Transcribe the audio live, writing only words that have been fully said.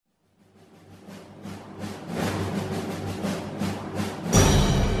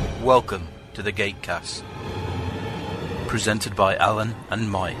Welcome to the Gatecast, presented by Alan and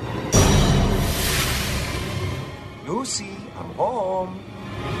Mike. Lucy, I'm home.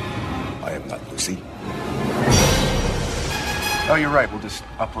 I am not Lucy. Oh, you're right. We'll just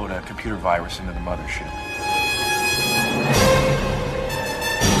upload a computer virus into the mothership.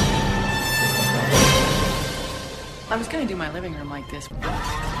 I was going to do my living room like this.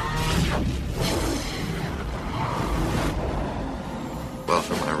 Well,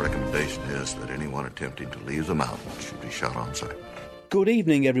 sir, my recommendation is that anyone attempting to leave the mountain should be shot on sight. Good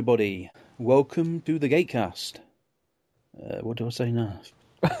evening, everybody. Welcome to the Gatecast. What do I say now?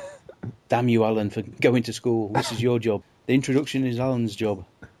 Damn you, Alan, for going to school. This is your job. The introduction is Alan's job.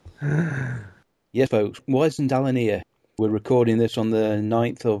 Yes, folks, why isn't Alan here? We're recording this on the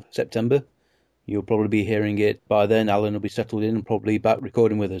 9th of September. You'll probably be hearing it by then. Alan will be settled in and probably back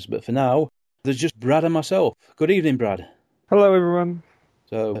recording with us. But for now, there's just Brad and myself. Good evening, Brad. Hello, everyone.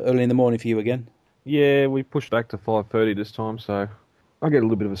 So, early in the morning for you again? Yeah, we pushed back to 5:30 this time, so I get a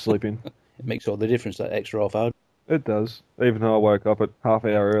little bit of a sleep in. It makes all the difference, that extra half hour. It does, even though I woke up at half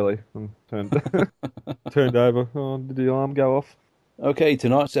hour early and turned over. Oh, did the alarm go off? Okay,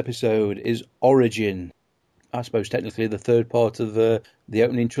 tonight's episode is Origin. I suppose technically the third part of the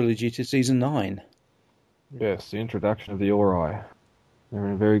opening trilogy to Season 9. Yes, the introduction of the Ori.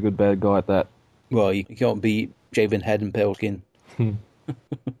 They're a very good bad guy at that. Well, you can't beat shaven head and pale skin.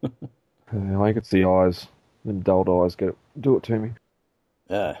 I think it's the eyes. Them dulled eyes do it to me.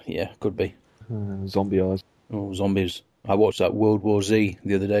 Yeah, could be. Zombie eyes. Oh, zombies. I watched that World War Z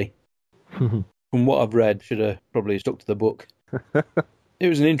the other day. From what I've read, should have probably stuck to the book. It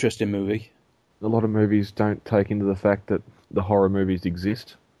was an interesting movie. A lot of movies don't take into the fact that the horror movies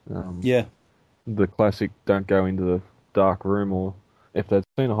exist. Yeah. The classic don't go into the dark room, or if they've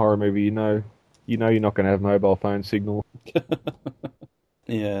seen a horror movie, you know you're not going to have mobile phone signal.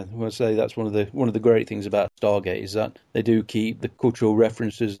 Yeah, well, I say that's one of the great things about Stargate is that they do keep the cultural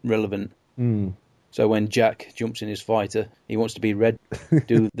references relevant. Mm. So when Jack jumps in his fighter, he wants to be red,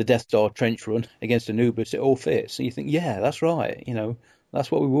 do the Death Star trench run against Anubis. It all fits, and you think, yeah, that's right. That's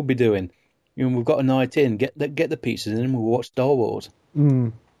what we will be doing. We've got a night in. Get the pizzas in, and we'll watch Star Wars.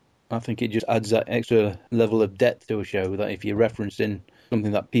 Mm. I think it just adds that extra level of depth to a show that if you're referencing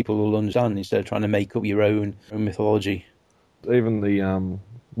something that people will understand instead of trying to make up your own mythology. Even the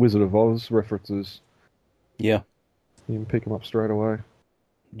Wizard of Oz references. Yeah. You can pick them up straight away.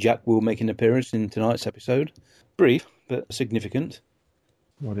 Jack will make an appearance in tonight's episode. Brief, but significant.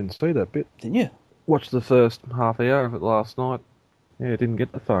 I didn't see that bit. Didn't you? Watched the first half hour of it last night. Yeah, didn't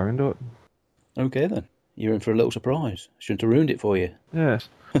get that far into it. Okay then. You're in for a little surprise. Shouldn't have ruined it for you. Yes.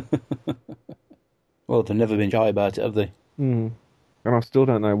 Well, they've never been shy about it, have they? Mm. And I still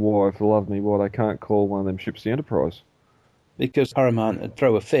don't know why, for the love of me, why they can't call one of them ships the Enterprise. Because Paramount would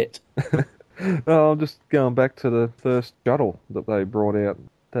throw a fit. Oh, I'm just going back to the first shuttle that they brought out.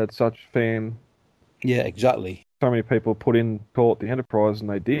 They had such fan... Yeah, exactly. So many people put in, call it the Enterprise, and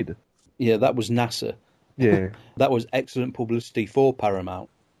they did. Yeah, that was NASA. Yeah. That was excellent publicity for Paramount.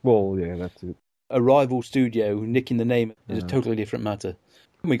 Well, yeah, that's it. A rival studio nicking the name is a totally different matter.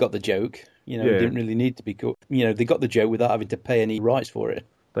 We got the joke. It didn't really need to be caught. They got the joke without having to pay any rights for it.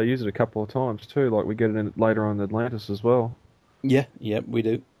 They use it a couple of times too, like we get it in later on in Atlantis as well. Yeah, we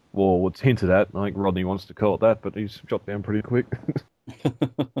do. Well, it's hinted at. I think Rodney wants to call it that, but he's shot down pretty quick.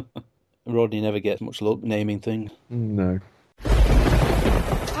 Rodney never gets much luck naming things. No.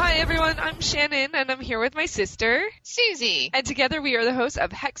 Hi everyone, I'm Shannon and I'm here with my sister, Susie. And together we are the hosts of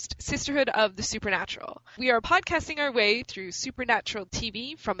Hexed Sisterhood of the Supernatural. We are podcasting our way through supernatural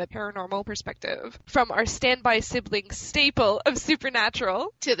TV from a paranormal perspective. From our standby sibling staple of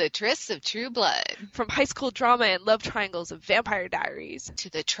Supernatural, to the trysts of True Blood, from high school drama and love triangles of Vampire Diaries, to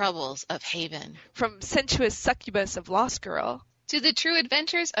the troubles of Haven, from sensuous succubus of Lost Girl, to the true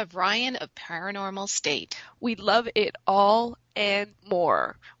adventures of Ryan of Paranormal State. We love it all and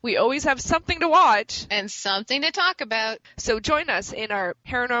more. We always have something to watch and something to talk about. So join us in our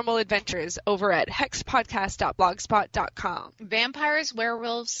paranormal adventures over at hexpodcast.blogspot.com. Vampires,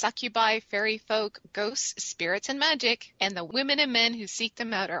 werewolves, succubi, fairy folk, ghosts, spirits, and magic, and the women and men who seek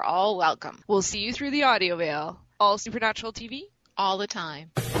them out are all welcome. We'll see you through the audio veil. All Supernatural TV, all the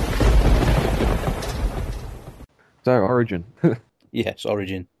time. So, Origin. Yes,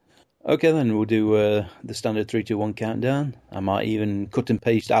 Origin. Okay, then we'll do the standard 3, 2, 1 countdown. I might even cut and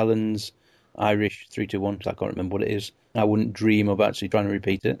paste Alan's Irish 3, 2, 1 because I can't remember what it is. I wouldn't dream of actually trying to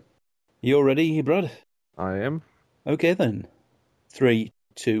repeat it. You all ready, Brad? I am. Okay, then. 3,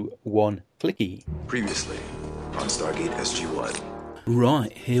 2, 1, clicky. Previously on Stargate SG-1.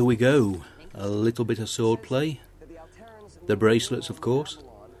 Right, here we go. A little bit of swordplay. The bracelets, of course.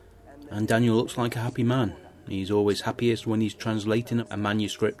 And Daniel looks like a happy man. He's always happiest when he's translating a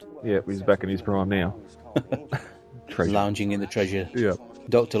manuscript. Yeah, he's back in his prime now. Treasure. Lounging in the treasure. Yeah.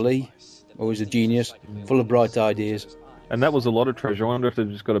 Dr. Lee, always a genius, full of bright ideas. And that was a lot of treasure. I wonder if they've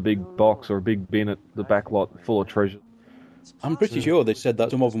just got a big box or a big bin at the back lot full of treasure. I'm pretty sure they said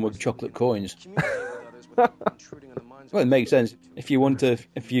that some of them were chocolate coins. Well, it makes sense. If you want a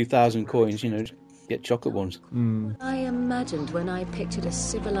few thousand coins, just get chocolate ones. I imagined when I pictured a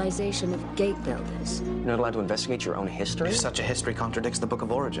civilization of gate builders. You're not allowed to investigate your own history? If such a history contradicts the Book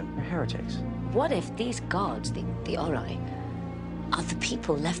of Origin. You're heretics. What if these gods, the Ori, are the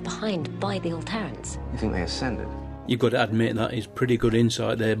people left behind by the Altarans? You think they ascended? You've got to admit that is pretty good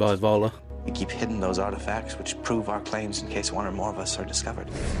insight there by Vala. We keep hidden those artifacts which prove our claims in case one or more of us are discovered.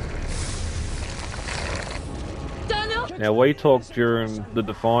 Daniel! Now, we talked during the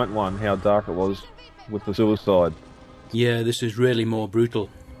Defiant one how dark it was with the suicide. Yeah, this is really more brutal.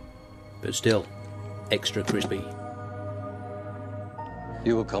 But still, extra crispy.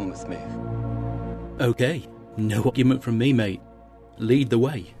 You will come with me. Okay, no argument from me, mate. Lead the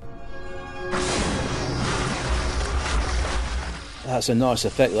way. That's a nice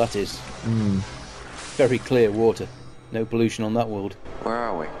effect, that is. Very clear water. No pollution on that world. Where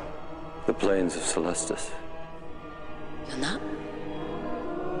are we? The plains of Celestis. And that?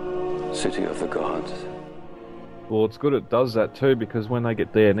 City of the gods. Well, it's good it does that too, because when they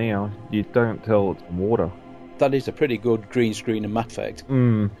get there now, you don't tell it's water. That is a pretty good green screen and matte effect.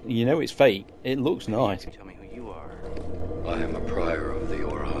 You know it's fake. It looks nice. Tell me who you are. I am a prior of the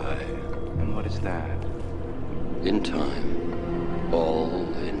Ori. And what is that? In time. All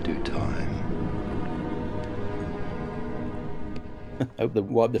in due time. Hope they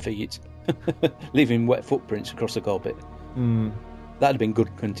wipe the feet. Leaving wet footprints across the carpet. That'd have been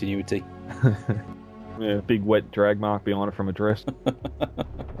good continuity. Yeah, big wet drag mark behind it from a dress.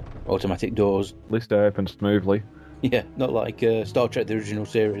 Automatic doors. At least they open smoothly. Yeah, not like Star Trek the original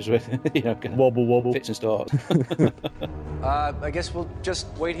series where Wobble wobble. fits and starts. I guess we'll just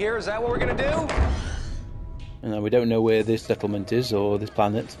wait here. Is that what we're gonna do? And we don't know where this settlement is or this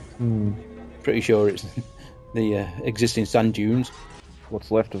planet. Pretty sure it's the existing sand dunes. What's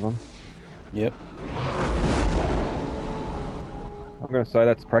left of them. Yep. I'm going to say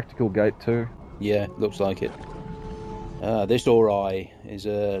that's practical gate too. Yeah, looks like it. This Ori is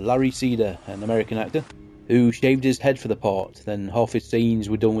Larry Cedar, an American actor, who shaved his head for the part, then half his scenes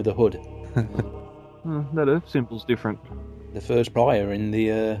were done with a hood. That symbol's different. The first prior in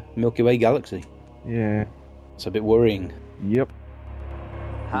the Milky Way galaxy. Yeah. It's a bit worrying. Yep.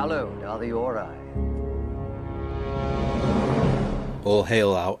 Hallowed are the Ori. All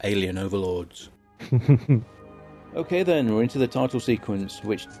hail our alien overlords. Okay then, we're into the title sequence,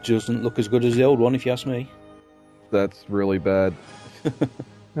 which doesn't look as good as the old one if you ask me. That's really bad.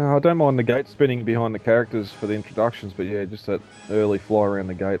 No, I don't mind the gate spinning behind the characters for the introductions, but yeah, just that early fly around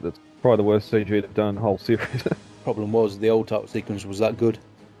the gate, that's probably the worst CG they've done in the whole series. Problem was, the old title sequence was that good.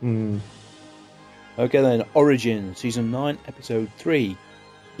 Okay then, Origin, Season 9, Episode 3,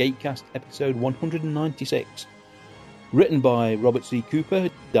 Gatecast Episode 196. Written by Robert C. Cooper,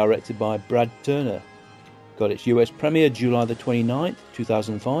 directed by Brad Turner. Got its US premiere July the 29th,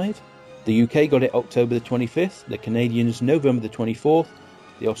 2005. The UK got it October the 25th, the Canadians November the 24th,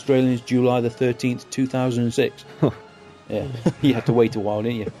 the Australians July the 13th, 2006. Yeah, you had to wait a while,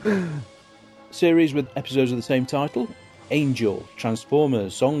 didn't you? Series with episodes of the same title: Angel,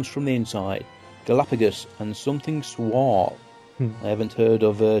 Transformers, Songs from the Inside, Galapagos, and Something Suave. I haven't heard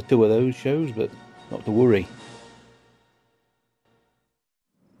of two of those shows, but not to worry.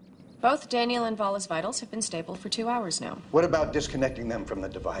 Both Daniel and Vala's vitals have been stapled for 2 hours now. What about disconnecting them from the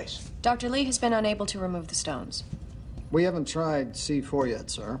device? Dr. Lee has been unable to remove the stones. We haven't tried C4 yet,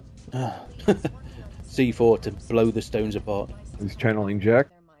 sir. C4 to blow the stones apart. He's channeling Jack.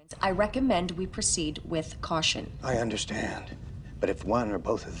 I recommend we proceed with caution. I understand. But if one or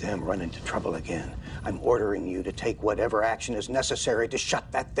both of them run into trouble again, I'm ordering you to take whatever action is necessary to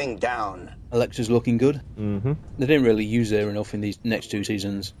shut that thing down. Alexa's looking good. Mm-hmm. They didn't really use her enough in these next two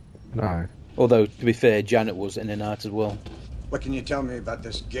seasons. No. Although, to be fair, Janet was in and out as well. What can you tell me about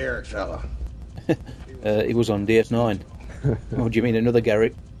this Garrett fella? He was on DS9. Oh, do you mean another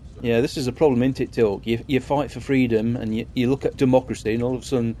Garrett? Yeah, this is a problem, isn't it, Tilk? You fight for freedom and you look at democracy and all of a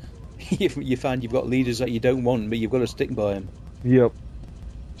sudden you find you've got leaders that you don't want, but you've got to stick by them. Yep.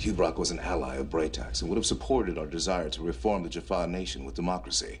 Hugh Brock was an ally of Braytax and would have supported our desire to reform the Jaffa nation with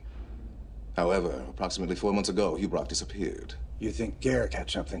democracy. However, approximately 4 months ago, Hugh Brock disappeared. You think Garrick had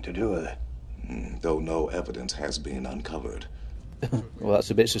something to do with it? Though no evidence has been uncovered. Well,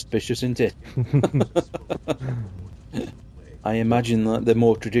 that's a bit suspicious, isn't it? I imagine that the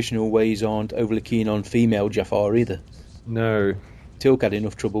more traditional ways aren't overly keen on female Jafar either. No. Tilk had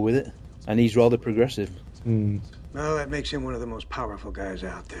enough trouble with it, and he's rather progressive. Well, that makes him one of the most powerful guys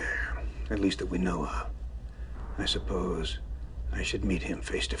out there, at least that we know of. I suppose I should meet him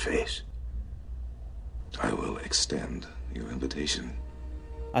face to face. I will extend your invitation.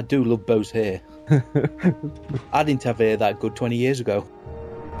 I do love Bo's hair. I didn't have hair that good 20 years ago.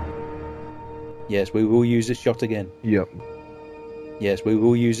 Yes, we will use this shot again. Yep. Yes, we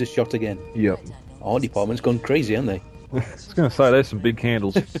will use this shot again. Yep. Our department's gone crazy, haven't they? I was going to say, there's some big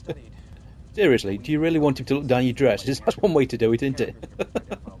candles. Seriously, do you really want him to look down your dress? That's one way to do it, isn't it?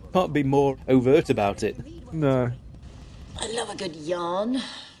 Can't be more overt about it. No. I love a good yarn.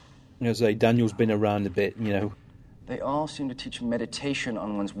 As I say, Daniel's been around a bit, you know. They all seem to teach meditation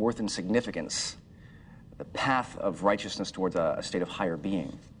on one's worth and significance. The path of righteousness towards a state of higher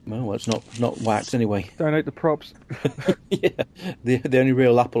being. Well, it's not wax anyway. Don't eat the props. Yeah, the only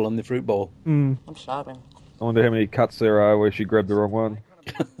real apple on the fruit bowl. I'm starving. I wonder how many cuts there are where she grabbed the wrong one.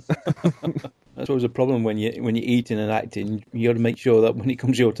 That's always a problem when you're eating and acting. You got to make sure that when it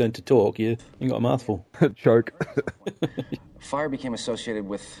comes your turn to talk, you got a mouthful. Choke. Fire became associated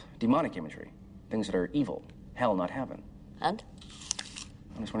with demonic imagery, things that are evil, hell, not heaven. And?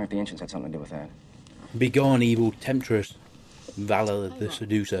 I'm just wondering if the ancients had something to do with that. Begone, evil temptress, Valor the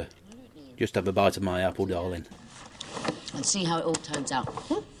seducer. Just have a bite of my apple, darling. And see how it all turns out.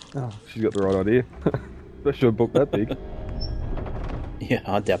 Oh, she's got the right idea. Especially a book that big. Yeah,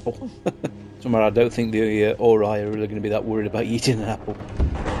 I'd apple. Somewhere I don't think the Ori are really going to be that worried about eating an apple.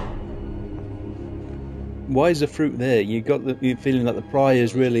 Why is the fruit there? You got the feeling that the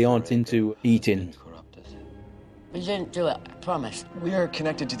priors really aren't into eating. We didn't do it, I promise. We are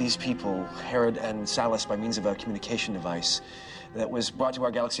connected to these people, Herod and Salus, by means of a communication device that was brought to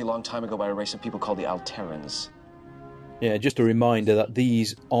our galaxy a long time ago by a race of people called the Alterans. Yeah, just a reminder that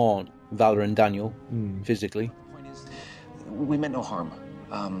these aren't Valor and Daniel, physically. We meant no harm.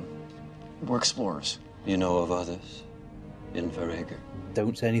 We're explorers. You know of others in Verhager?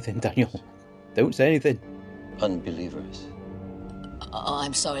 Don't say anything, Daniel. Don't say anything. Unbelievers. Oh,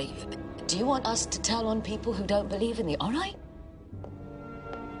 I'm sorry. Do you want us to tell on people who don't believe in the Ori?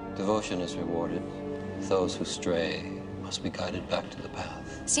 Devotion is rewarded. Those who stray must be guided back to the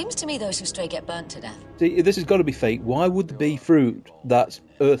path. Seems to me those who stray get burnt to death. See, this has got to be fake. Why would there be fruit that's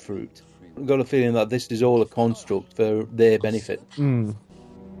earth fruit? I've got a feeling that this is all a construct for their benefit.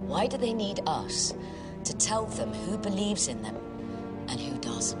 Why do they need us to tell them who believes in them and who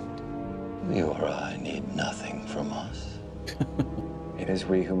doesn't? The Ori need nothing from us. It is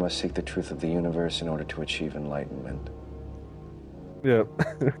we who must seek the truth of the universe in order to achieve enlightenment. Yeah.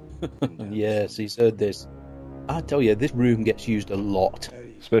 Yes, he's heard this. I tell you, this room gets used a lot.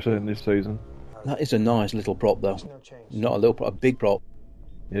 Especially in this season. That is a nice little prop, though. Not a little prop, a big prop.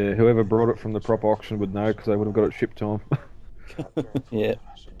 Yeah, whoever brought it from the prop auction would know, because they would have got it shipped to them. Yeah.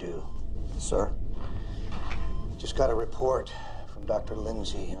 Sir, just got a report from Dr.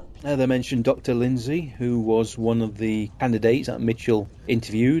 Lindsay. They mentioned Dr. Lindsay, who was one of the candidates that Mitchell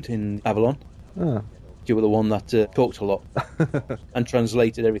interviewed in Avalon. Ah. You were the one that talked a lot and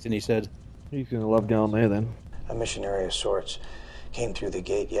translated everything he said. He's going to love going there, then. A missionary of sorts came through the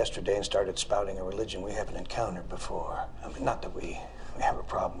gate yesterday and started spouting a religion we haven't encountered before. I mean, not that we have a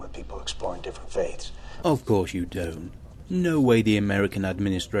problem with people exploring different faiths. Of course you don't. No way the American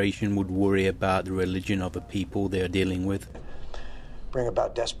administration would worry about the religion of a people they're dealing with. Bring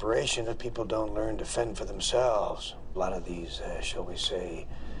about desperation if people don't learn to fend for themselves. A lot of these, shall we say,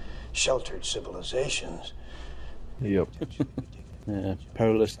 sheltered civilizations. Yep. Yeah,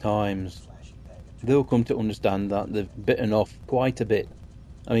 perilous times. They'll come to understand that they've bitten off quite a bit.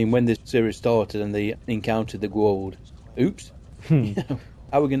 I mean, when this series started and they encountered the Goa'uld, oops, how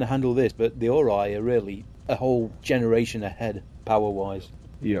are we going to handle this? But the Ori are really a whole generation ahead, power-wise.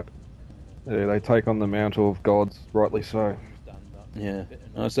 Yep. Yeah, they take on the mantle of gods, rightly so. Yeah,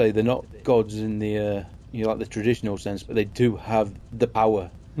 I say they're not gods in the like the traditional sense, but they do have the power.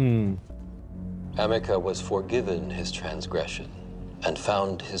 Amica was forgiven his transgression and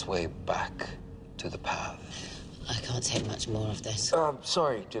found his way back to the path. I can't take much more of this.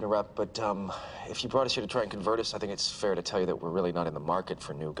 Sorry to interrupt, but if you brought us here to try and convert us, I think it's fair to tell you that we're really not in the market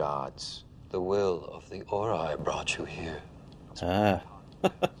for new gods. The will of the Ori brought you here. Ah.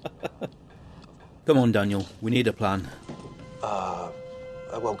 Come on, Daniel. We need a plan.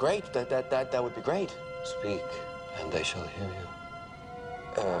 Well, great. That would be great. Speak, and they shall hear you.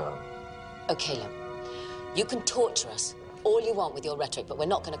 Okay, look. You can torture us all you want with your rhetoric, but we're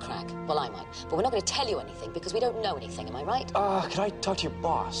not going to crack. Well, I might. But we're not going to tell you anything because we don't know anything, am I right? Can I talk to your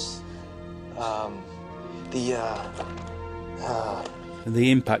boss?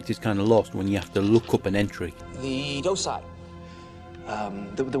 The impact is kind of lost when you have to look up an entry. The Dosai.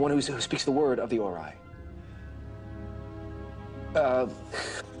 The one who speaks the word of the Ori.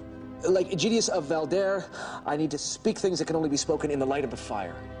 Like Aegidius of Valder, I need to speak things that can only be spoken in the light of the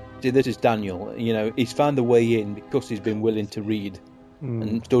fire. See, this is Daniel. You know, he's found the way in because he's been willing to read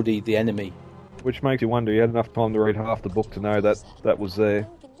and study the enemy. Which makes you wonder, he had enough time to read half the book to know that was there.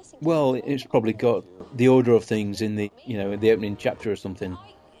 Well, it's probably got the order of things in the, you know, in the opening chapter or something.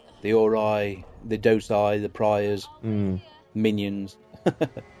 The Ori, the Dosai, the Priors, minions.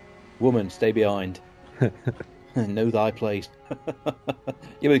 Woman, stay behind. Know thy place.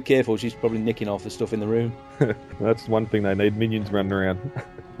 You be careful, she's probably nicking off the stuff in the room. That's one thing they need, minions running around.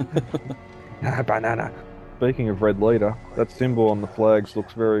 Banana. Speaking of Red Leader, that symbol on the flags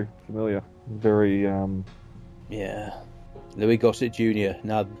looks very familiar. Very, Yeah. Louis Gossett Jr.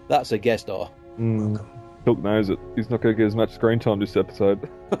 Now, that's a guest star. Hook knows it. He's not going to get as much screen time this episode.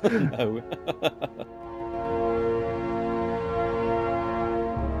 No.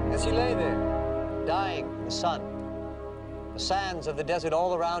 As he lay there, dying in the sun, the sands of the desert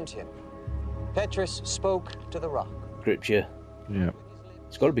all around him, Petrus spoke to the rock. Scripture. Yeah.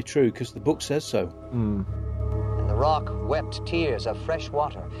 It's got to be true, because the book says so. And the rock wept tears of fresh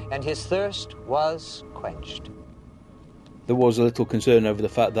water, and his thirst was quenched. There was a little concern over the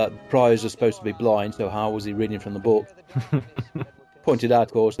fact that priors are supposed to be blind, so how was he reading from the book? Pointed out,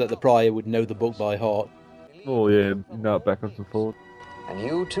 of course, that the prior would know the book by heart. Oh, yeah, know it backwards and forwards. And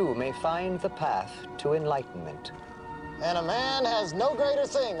you too may find the path to enlightenment. And a man has no greater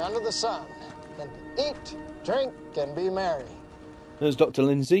thing under the sun than to eat, drink, and be merry. There's Dr.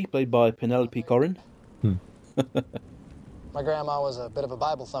 Lindsay, played by Penelope Corrin. My grandma was a bit of a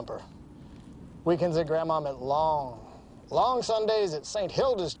Bible thumper. Weekends at Grandma meant long Sundays at St.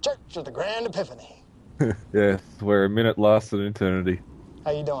 Hilda's Church of the Grand Epiphany. Yeah, where a minute lasts an eternity.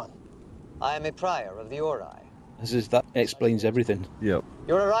 How you doing? I am a prior of the Ori. That explains everything. Yep.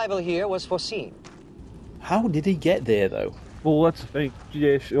 Your arrival here was foreseen. How did he get there, though? Well, that's the thing.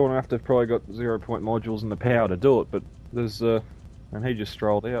 Yeah, sure enough, they've probably got 0-point modules and the power to do it, but there's, and he just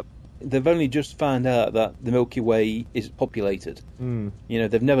strolled out. They've only just found out that the Milky Way is populated. You know,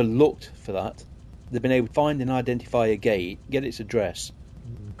 they've never looked for that. They've been able to find and identify a gate, get its address.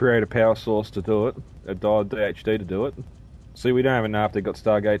 Create a power source to do it, a DHD to do it. See, we don't even know if they've got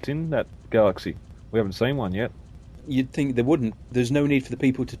Stargates in that galaxy. We haven't seen one yet. You'd think they wouldn't. There's no need for the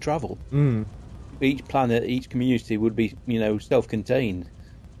people to travel. Each planet, each community would be, you know, self-contained.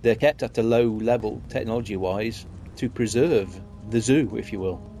 They're kept at a low level, technology-wise, to preserve the zoo, if you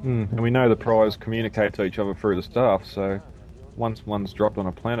will. And we know the priors communicate to each other through the staff, so once one's dropped on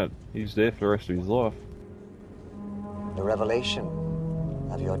a planet, he's there for the rest of his life. The revelation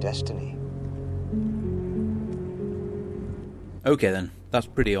of your destiny. Okay then, that's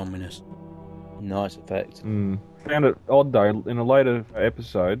pretty ominous. Nice effect. Found it odd though, in a later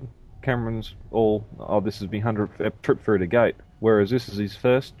episode, Cameron's this is my 100th trip through the gate, whereas this is his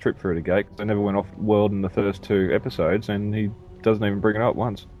first trip through the gate. They never went off world in the first 2 episodes, and he doesn't even bring it up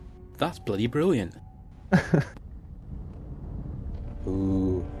once. That's bloody brilliant.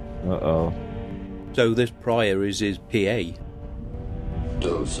 Ooh. Uh-oh. So this prior is his PA?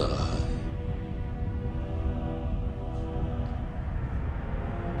 Dosai.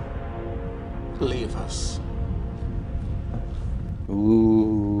 Leave us.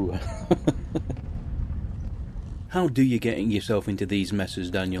 Ooh. How do you get yourself into these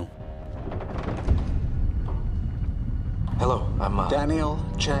messes, Daniel? Hello, I'm Daniel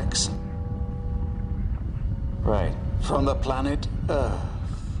Jackson. Right. From the planet Earth.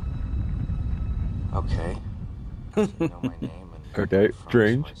 Okay. You know my name Okay,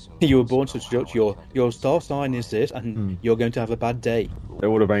 strange. You were born such such. Your star sign is this, and you're going to have a bad day. It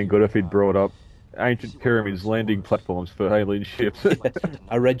would have been good if he'd brought up ancient pyramids landing platforms for alien ships.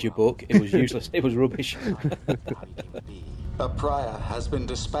 I read your book. It was useless. It was rubbish. A prior has been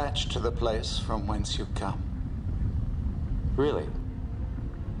dispatched to the place from whence you come. Really?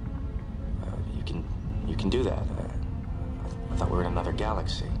 You can do that. I thought we were in another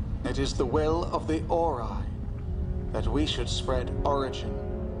galaxy. It is the will of the Ori that we should spread origin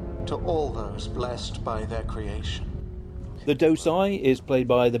to all those blessed by their creation. The Dosai is played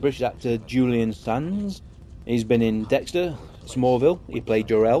by the British actor Julian Sands. He's been in Dexter, Smallville. He played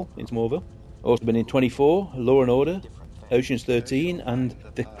Jor-El in Smallville. Also been in 24, Law and Order, Ocean's 13, and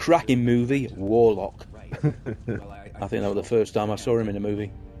the cracking movie Warlock. I think that was the first time I saw him in a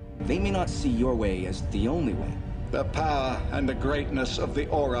movie. They may not see your way as the only way. The power and the greatness of the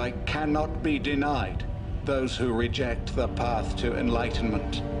Ori cannot be denied. Those who reject the path to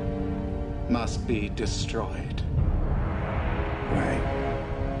enlightenment must be destroyed. Right.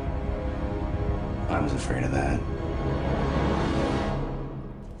 I was afraid of that.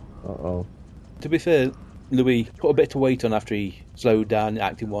 Uh-oh. To be fair, Louis put a bit of weight on after he slowed down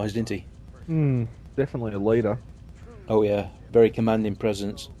acting-wise, didn't he? Definitely a leader. Oh yeah, very commanding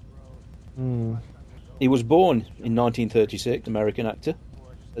presence. Hmm. He was born in 1936, American actor.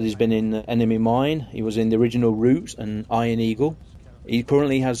 He's been in Enemy Mine, he was in the original Roots and Iron Eagle. He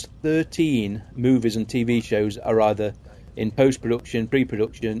currently has 13 movies and TV shows are either in post-production,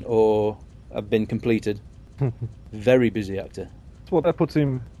 pre-production, or have been completed. Very busy actor. So what, that puts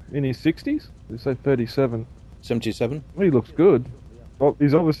him in his 60s? You say 37? 77. Well, he looks good. Oh,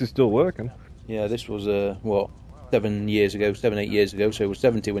 he's obviously still working. Yeah, this was, 7, 8 years ago, so he was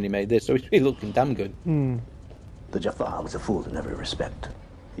 70 when he made this, so he's looking damn good. The Jafar was a fool in every respect.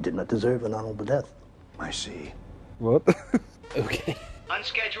 He did not deserve an honorable death. I see. What? Okay.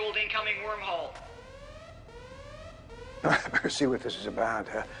 Unscheduled incoming wormhole. I better see what this is about.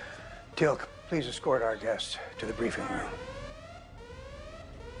 Tilk, please escort our guests to the briefing room.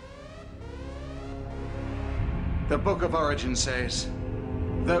 The Book of Origin says,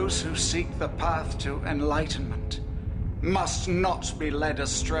 those who seek the path to enlightenment must not be led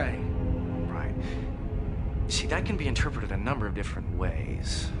astray. Right. See, that can be interpreted a number of different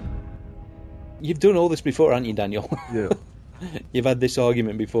ways. You've done all this before, haven't you, Daniel? Yeah. You've had this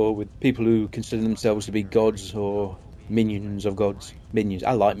argument before with people who consider themselves to be gods or minions of gods. Minions.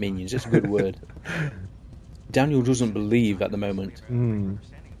 I like minions. It's a good word. Daniel doesn't believe at the moment.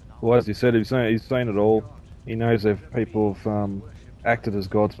 Well, as you said, he's saying it all. He knows that people have acted as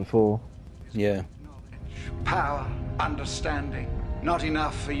gods before. Yeah. Power, understanding, not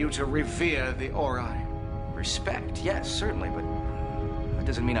enough for you to revere the Ori. Respect, yes, certainly, but that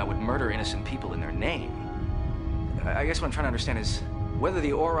doesn't mean I would murder innocent people in their name. I guess what I'm trying to understand is whether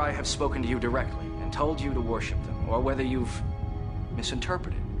the Ori have spoken to you directly and told you to worship them, or whether you've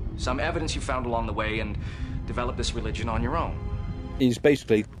misinterpreted some evidence you found along the way and developed this religion on your own. He's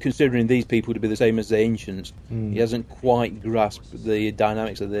basically considering these people to be the same as the ancients. He hasn't quite grasped the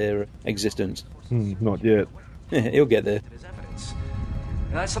dynamics of their existence. Not yet. He'll get there. It is evidence.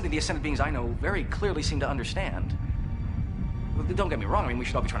 And that's something the ascended beings I know very clearly seem to understand. Well, don't get me wrong, I mean, we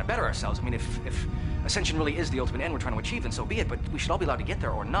should all be trying to better ourselves. I mean, if ascension really is the ultimate end we're trying to achieve, then so be it, but we should all be allowed to get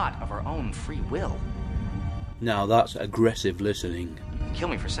there or not of our own free will. Now that's aggressive listening. Kill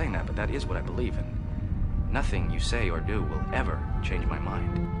me for saying that, but that is what I believe in. Nothing you say or do will ever change my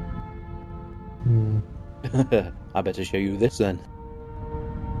mind. I better show you this then.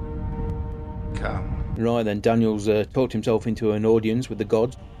 Come. Right then, Daniel's talked himself into an audience with the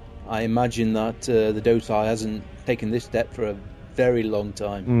gods. I imagine that the Docile hasn't taken this step for a very long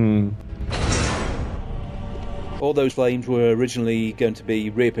time. All those flames were originally going to be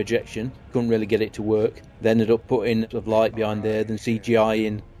rear projection, couldn't really get it to work. They ended up putting sort of light behind there, then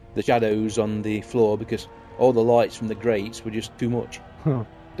CGI-ing the shadows on the floor because all the lights from the grates were just too much.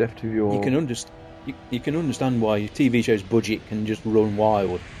 Deaf to your... You can understand why TV shows' budget can just run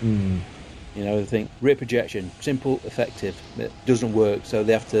wild. You know, they think rear projection, simple, effective. It doesn't work, so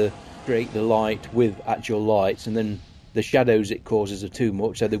they have to create the light with actual lights, and then the shadows it causes are too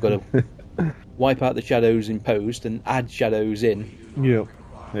much, so they've got to wipe out the shadows in post and add shadows in.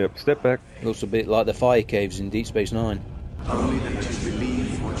 Yep. Step back. Looks a bit like the fire caves in Deep Space Nine. Only that you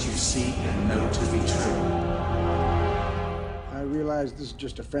believe what you see and know to be true. I realize this is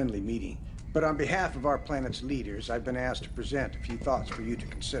just a friendly meeting, but on behalf of our planet's leaders, I've been asked to present a few thoughts for you to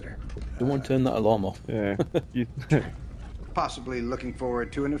consider. Don't want to turn that alarm off. Yeah. Possibly looking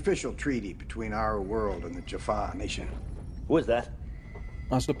forward to an official treaty between our world and the Jaffa nation. Who is that?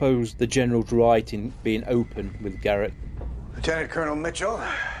 I suppose the General's right in being open with Garrett. Lieutenant Colonel Mitchell,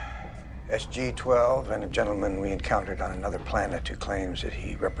 SG-12, and a gentleman we encountered on another planet who claims that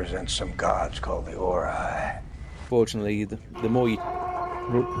he represents some gods called the Ori. Fortunately, the more you...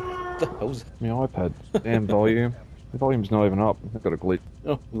 What the hell's that? My iPad. Damn volume. The volume's not even up. I've got a glitch.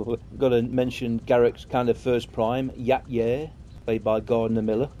 Oh, got to mention Garrett's kind of first prime, Yat Yer, played by Gardner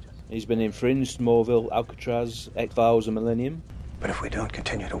Miller. He's been in Fringe, Smallville, Alcatraz, X-Files, and Millennium. But if we don't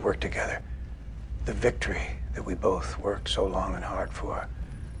continue to work together, the victory that we both worked so long and hard for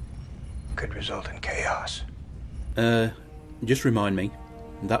could result in chaos. Just remind me,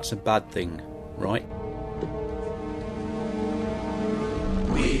 that's a bad thing, right?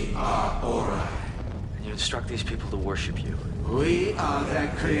 We are Ori. And you instruct these people to worship you. We are their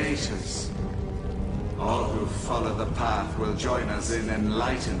creators. All who follow the path will join us in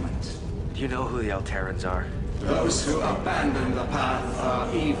enlightenment. Do you know who the Alterrans are? Those who abandon the path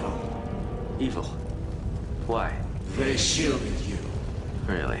are evil. Evil? Why? They shielded you.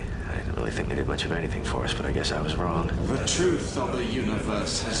 Really? I didn't really think they did much of anything for us, but I guess I was wrong. The truth of the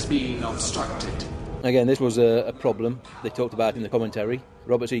universe has been obstructed. Again, this was a problem they talked about in the commentary.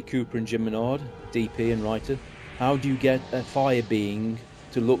 Robert C. Cooper and Jim Menard, DP and writer. How do you get a fire being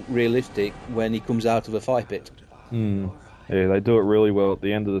to look realistic when he comes out of a fire pit? Yeah, they do it really well at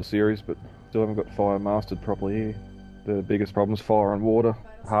the end of the series, but still haven't got fire mastered properly here. The biggest problem is fire and water.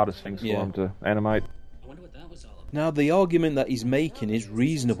 Hardest things for them to animate. Now, the argument that he's making is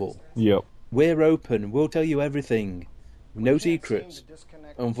reasonable. Yep. We're open, we'll tell you everything. No secrets.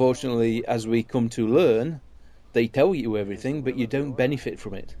 Unfortunately, as we come to learn, they tell you everything, but you don't benefit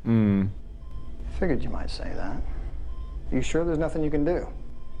from it. Figured you might say that. You sure there's nothing you can do?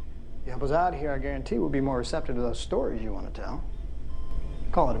 You help us out here, I guarantee we'll be more receptive to those stories you want to tell.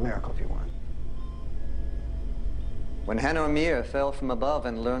 Call it a miracle if you want. When Hanormir fell from above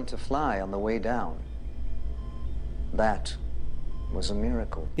and learned to fly on the way down, that was a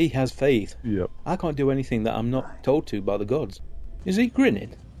miracle. He has faith. Yep. I can't do anything that I'm not told to by the gods. Is he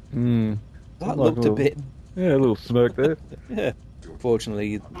grinning? That looked a bit... Yeah, a little smirk there. Yeah.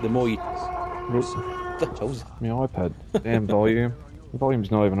 Fortunately, the more you... My iPad. Damn volume. The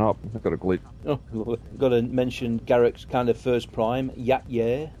volume's not even up. I've got a glitch. Oh, got to mention Garrick's kind of first prime, Yat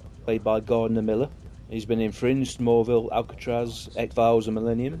Yer, played by Gardner Miller. He's been in Fringe, Smallville, Alcatraz, X-Files and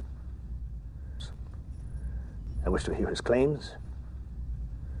Millennium. I wish to hear his claims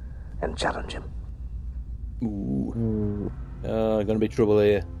and challenge him. Going to be trouble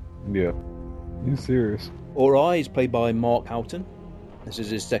here. Yeah. You serious? Ori is played by Mark Houghton. This is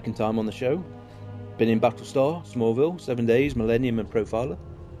his second time on the show. Been in Battlestar, Smallville, 7 Days, Millennium and Profiler.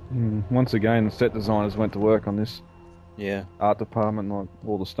 Once again, the set designers went to work on this. Yeah. Art department, like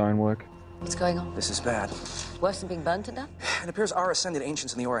all the stonework. What's going on? This is bad. Worse than being burnt to death? It appears our ascended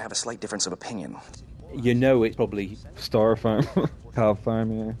ancients and the Aura have a slight difference of opinion. You know it's probably... Styrofoam. Carved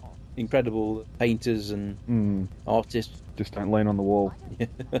foam, yeah. Incredible painters and artists. Just don't lean on the wall.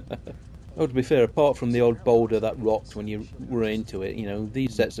 Oh, to be fair, apart from the odd boulder that rocked when you were into it,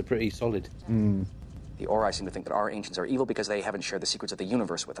 these sets are pretty solid. The Ori seem to think that our ancients are evil because they haven't shared the secrets of the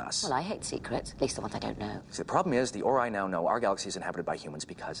universe with us. Well, I hate secrets, at least the ones I don't know. See, the problem is, the Ori now know our galaxy is inhabited by humans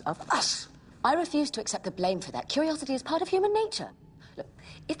because of us. I refuse to accept the blame for that. Curiosity is part of human nature. Look,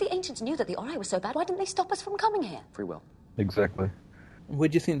 if the ancients knew that the Ori was so bad, why didn't they stop us from coming here? Free will. Exactly. Where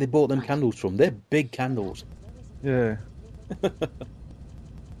do you think they bought them candles from? They're big candles. Yeah.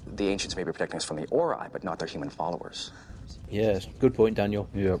 The ancients may be protecting us from the Ori, but not their human followers. Yes, good point, Daniel.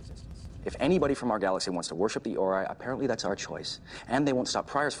 Yep. If anybody from our galaxy wants to worship the Ori, apparently that's our choice. And they won't stop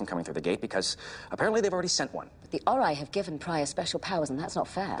Priors from coming through the gate because apparently they've already sent one. But the Ori have given Prior special powers, and that's not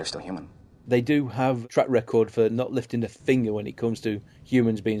fair. They're still human. They do have a track record for not lifting a finger when it comes to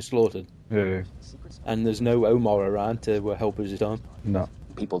humans being slaughtered. Yeah. And there's no Omar around to help us this time. No.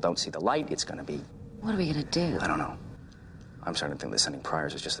 People don't see the light, it's going to be... What are we going to do? I don't know. I'm starting to think that sending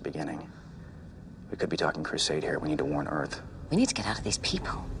Priors is just the beginning. We could be talking crusade here. We need to warn Earth. We need to get out of these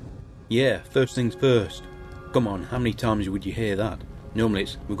people. Yeah, first things first. Come on, how many times would you hear that? Normally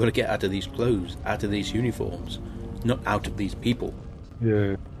it's, we've got to get out of these clothes, out of these uniforms, not out of these people.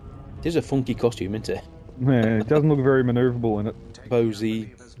 Yeah. It is a funky costume, isn't it? Yeah, it doesn't look very maneuverable in it. Suppose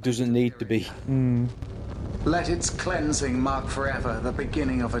he doesn't need to be. Let its cleansing mark forever the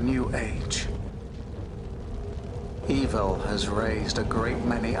beginning of a new age. Evil has raised a great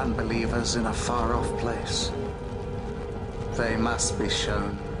many unbelievers in a far-off place. They must be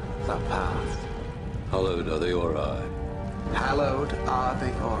shown the path. Hallowed are the Ori. Hallowed are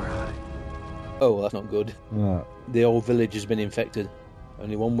the Ori. Oh, that's not good. No. The whole village has been infected.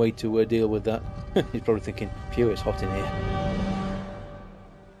 Only one way to deal with that. He's probably thinking, phew, it's hot in here.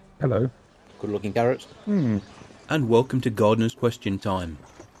 Hello. Good-looking carrots. And welcome to Gardener's Question Time.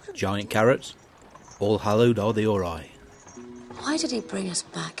 Giant carrots. All hallowed are the Ori. Why did he bring us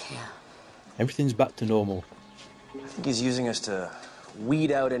back here? Everything's back to normal. I think he's using us to weed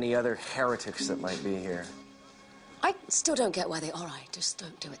out any other heretics that might be here. I still don't get why the Ori just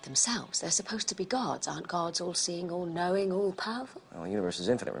don't do it themselves. They're supposed to be gods. Aren't gods all-seeing, all-knowing, all-powerful? Well, the universe is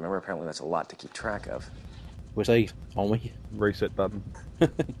infinite. Remember, apparently that's a lot to keep track of. We're safe, aren't we? Reset button.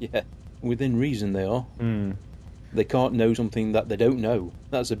 Yeah. Within reason they are. They can't know something that they don't know.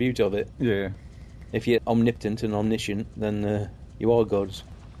 That's the beauty of it. Yeah. If you're omnipotent and omniscient, then you are gods.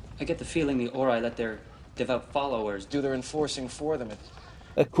 I get the feeling the Ori let their devout followers do their enforcing for them.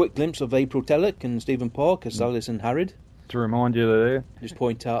 A quick glimpse of April Telek and Stephen Park as Alice and Harrod. To remind you they're there. Just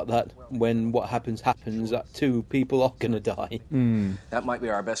point out that when what happens, that two people are going to die. That might be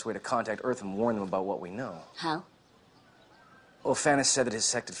our best way to contact Earth and warn them about what we know. How? Well, Fanis said that his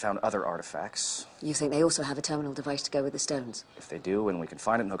sect had found other artifacts. You think they also have a terminal device to go with the stones? If they do, and we can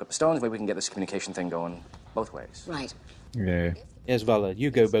find it and hook up the stones, maybe we can get this communication thing going both ways. Right. Yeah. Yes, Vala, you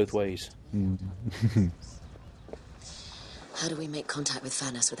go both ways. How do we make contact with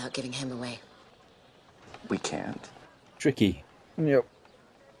Fanis without giving him away? We can't. Tricky. Yep.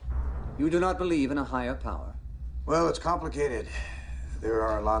 You do not believe in a higher power? Well, it's complicated. There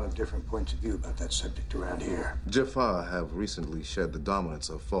are a lot of different points of view about that subject around here. Jaffa have recently shed the dominance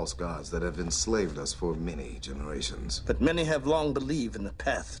of false gods that have enslaved us for many generations. But many have long believed in the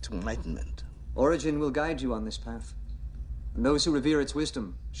path to enlightenment. Origin will guide you on this path. And those who revere its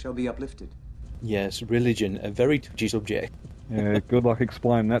wisdom shall be uplifted. Yes, religion, a very touchy subject. Yeah, good luck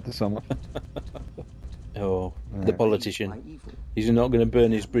explaining that to someone. Oh, the politician. He's not going to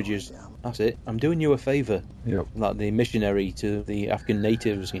burn his bridges. That's it. I'm doing you a favour. Yep. Like the missionary to the Afghan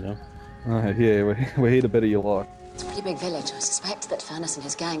natives, you know. Yeah, we're here to better your life. It's a pretty big village. I suspect that Fanis and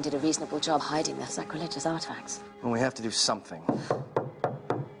his gang did a reasonable job hiding their sacrilegious artifacts. Well, we have to do something.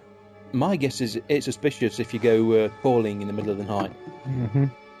 My guess is it's suspicious if you go calling in the middle of the night. Mm-hmm.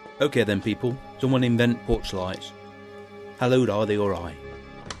 Okay then, people. Someone invent porch lights. Hello, are they alright?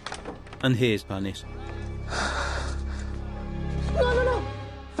 And here's Fanis. No!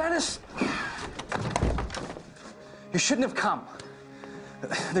 Fanis! You shouldn't have come.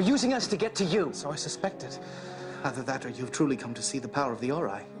 They're using us to get to you. So I suspected. Either that or you've truly come to see the power of the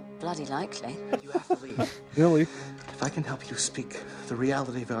Ori. Bloody likely. You have to leave. Really? If I can help you speak the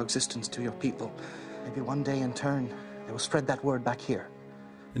reality of our existence to your people, maybe one day in turn, they will spread that word back here.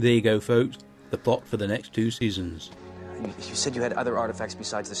 There you go, folks. The plot for the next 2 seasons. You said you had other artifacts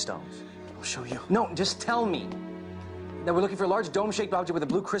besides the stones. I'll show you. No, just tell me. Now, we're looking for a large dome-shaped object with a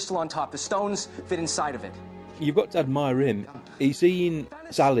blue crystal on top. The stones fit inside of it. You've got to admire him. He's seen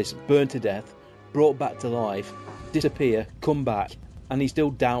Salis burned to death, brought back to life, disappear, come back, and he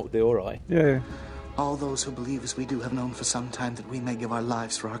still doubt the Ori. Yeah. All those who believe as we do have known for some time that we may give our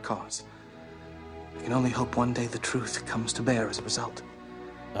lives for our cause. We can only hope one day the truth comes to bear as a result.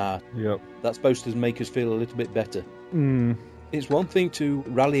 Yep. That's supposed to make us feel a little bit better. Mm. It's one thing to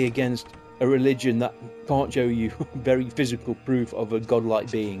rally against a religion that can't show you very physical proof of a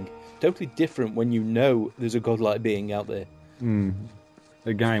godlike being. Totally different when you know there's a godlike being out there. Mm.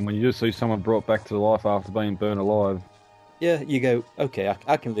 Again, when you just see someone brought back to life after being burned alive. Yeah, you go, okay,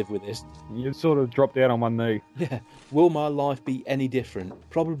 I can live with this. You sort of drop down on one knee. Yeah. Will my life be any different?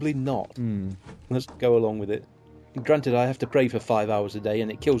 Probably not. Mm. Let's go along with it. Granted, I have to pray for 5 hours a day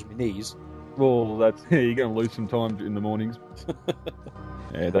and it kills my knees. Well, you're going to lose some time in the mornings.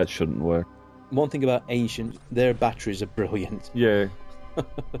 Yeah, that shouldn't work. One thing about Ancient, their batteries are brilliant. Yeah.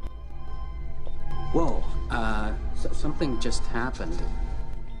 Whoa, something just happened.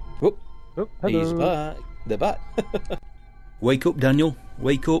 Whoop. Oh, he's back. They're back. Wake up, Daniel.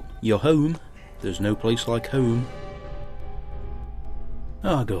 Wake up. You're home. There's no place like home.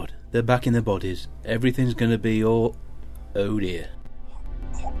 Oh, God. They're back in their bodies. Everything's going to be all... Oh, dear.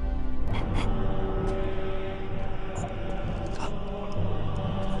 Oh,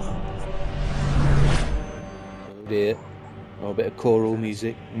 dear. Oh, a bit of choral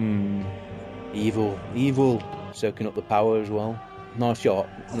music. Evil. Soaking up the power as well. Nice shot.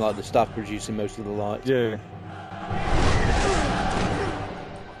 Like the staff producing most of the lights. Yeah.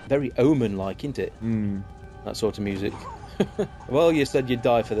 Very Omen-like, isn't it? That sort of music. Well, you said you'd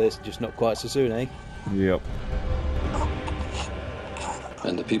die for this, just not quite so soon, eh? Yep.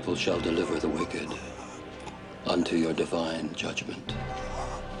 And the people shall deliver the wicked unto your divine judgment,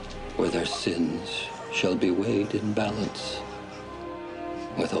 where their sins shall be weighed in balance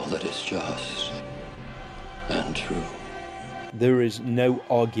with all that is just and true. There is no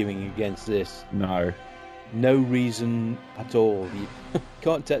arguing against this. No. No reason at all. You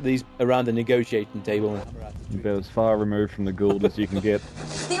can't take these around the negotiating table. You're about as far removed from the Gould as you can get.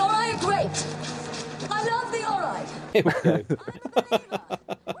 The Ori are great! I love the Ori! Here we go.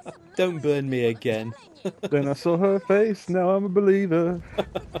 Don't burn me again. Then I saw her face, now I'm a believer.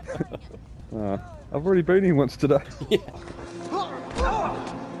 I've already been here once today. Yeah.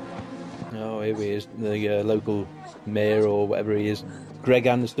 Oh, here he is, the local mayor or whatever he is. Greg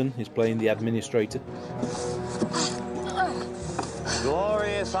Anderson is playing the administrator.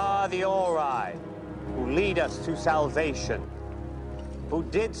 Glorious are the Ori, who lead us to salvation, who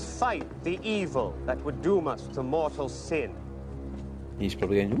did fight the evil that would doom us to mortal sin. He's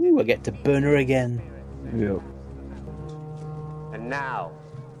probably going, ooh, I get to burn her again. Yep. And now,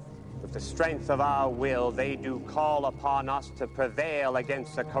 with the strength of our will, they do call upon us to prevail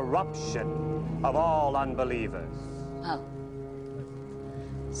against the corruption of all unbelievers. Well,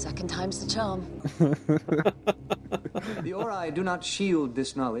 Second time's the charm. The Ori do not shield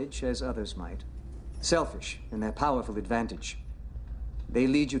this knowledge as others might. Selfish in their powerful advantage. They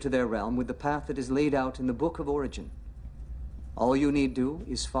lead you to their realm with the path that is laid out in the Book of Origin. All you need do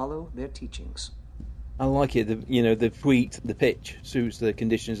is follow their teachings. I like it. The tweet, the pitch suits the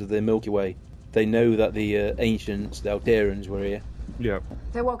conditions of the Milky Way. They know that the ancients, the Alterans, were here. Yeah.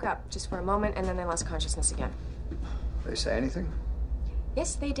 They woke up just for a moment and then they lost consciousness again. They say anything?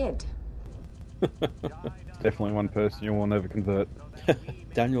 Yes, they did. Definitely one person you will never convert.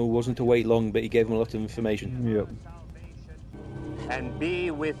 Daniel wasn't to wait long, but he gave him a lot of information. Yep. And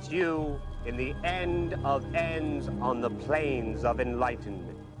be with you in the end of ends on the plains of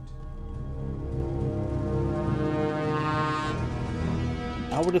enlightenment.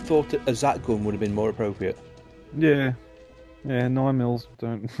 I would have thought a Zat gun would have been more appropriate. Yeah. Yeah, 9mm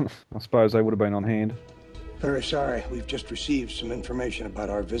don't... I suppose they would have been on hand. Very sorry. We've just received some information about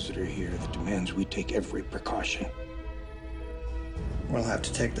our visitor here that demands we take every precaution. We'll have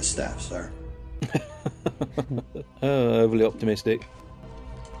to take the staff, sir. Overly optimistic.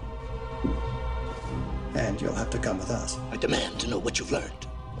 And you'll have to come with us. I demand to know what you've learned.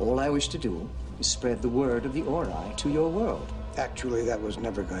 All I wish to do is spread the word of the Ori to your world. Actually, that was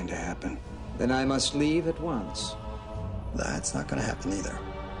never going to happen. Then I must leave at once. That's not going to happen either.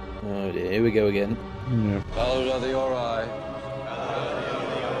 Oh dear, here we go again. Yeah. Hallowed are the Ori.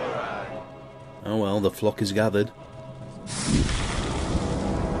 Oh well, the flock is gathered.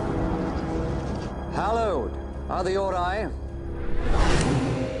 Hallowed are the Ori.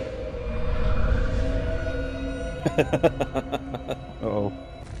 Uh-oh.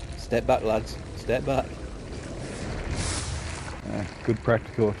 Step back, lads. Step back. Good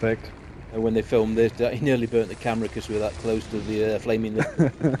practical effect. And when they filmed this, he nearly burnt the camera because we were that close to the flaming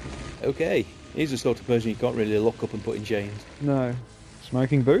liquid. Okay, he's the sort of person you can't really lock up and put in chains. No.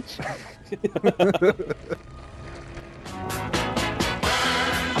 Smoking boots?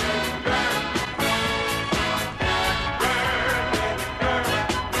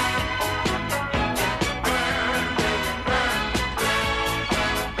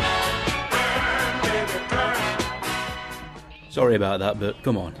 Sorry about that, but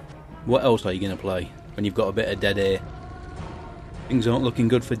come on. What else are you going to play when you've got a bit of dead air? Things aren't looking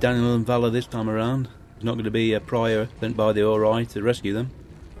good for Daniel and Vala this time around. There's not going to be a prior sent by the Ori to rescue them.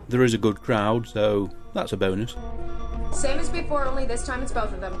 There is a good crowd, so that's a bonus. Same as before, only this time it's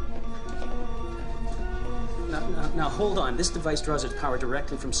both of them. Now, hold on. This device draws its power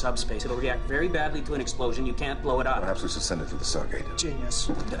directly from subspace. It'll react very badly to an explosion. You can't blow it up. Perhaps we should send it through the Stargate. Genius.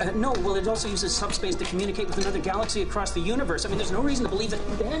 No, well, it also uses subspace to communicate with another galaxy across the universe. I mean, there's no reason to believe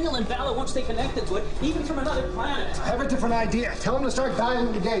that Daniel and Vala won't stay connected to it, even from another planet. I have a different idea. Tell them to start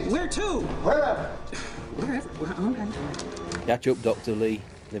dialing the gate. Where to? Wherever. Wherever. Okay. Catch up, Dr. Lee.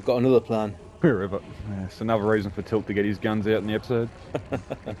 They've got another plan. Wherever. Yeah, it's another reason for Tilt to get his guns out in the episode.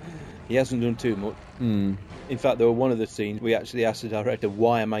 He hasn't done too much. Mm. In fact, there were one of the scenes we actually asked the director,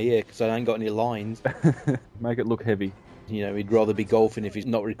 why am I here? Because I ain't got any lines. Make it look heavy. You know, he'd rather be golfing if he's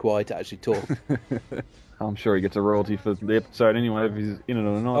not required to actually talk. I'm sure he gets a royalty for the episode anyway, if he's in it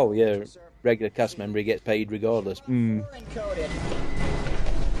or not. Oh, yeah. Regular cast member, he gets paid regardless. Mm.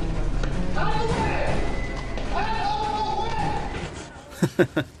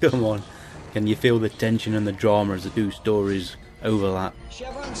 Come on. Can you feel the tension and the drama as the two stories overlap?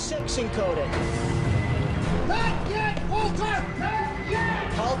 Chevron 6 encoded. Not yet, Walter! Not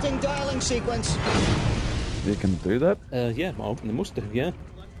yet! Halting dialing sequence. They can do that? Yeah, well, they must have, yeah.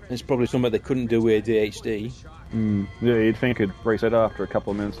 It's probably something they couldn't do with DHD. Mm. Yeah, you'd think it'd reset after a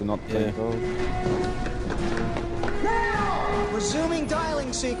couple of minutes and not Yeah. Resuming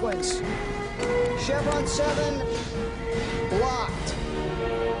dialing sequence. Chevron 7 blocked.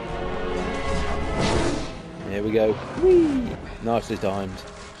 Here we go. Whee! Nicely timed.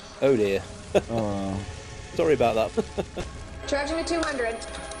 Oh dear. Oh. Sorry about that. Charging to 200.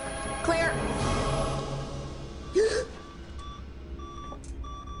 Clear.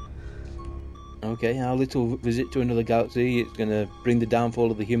 Okay, our little visit to another galaxy, it's going to bring the downfall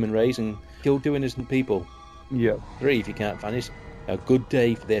of the human race and kill 2 innocent people. Yeah. 3 if you can't vanish. A good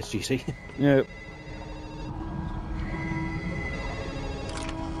day for the SGC. Yeah.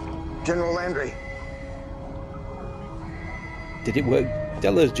 General Landry. Did it work?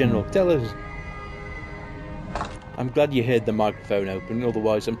 Tell us, General, tell us. I'm glad you heard the microphone open,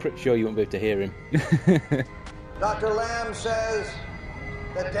 otherwise I'm pretty sure you won't be able to hear him. Dr. Lamb says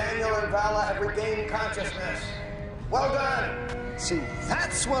that Daniel and Vala have regained consciousness. Well done! See,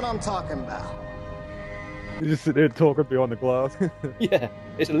 that's what I'm talking about. You just sit there talking behind the glass. Yeah,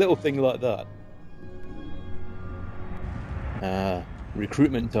 it's a little thing like that.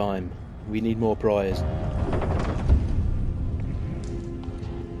 Recruitment time. We need more priors.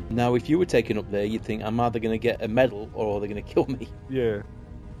 Now, if you were taken up there, you'd think, I'm either going to get a medal or they're going to kill me. Yeah.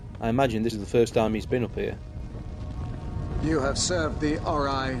 I imagine this is the first time he's been up here. You have served the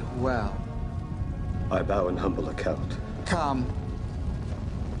Ori well. I bow in humble account. Come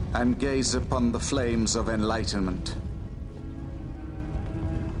and gaze upon the flames of enlightenment.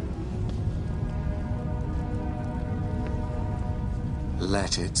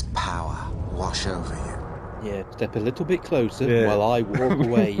 Let its power wash over you. Yeah, step a little bit closer while I walk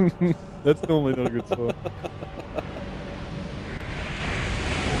away. That's normally not a good sign.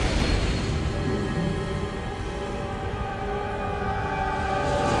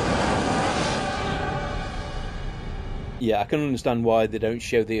 Yeah, I can understand why they don't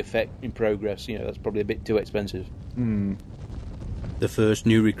show the effect in progress. You know, that's probably a bit too expensive. The first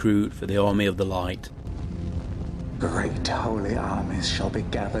new recruit for the Army of the Light. Great holy armies shall be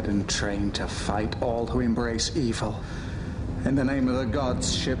gathered and trained to fight all who embrace evil. In the name of the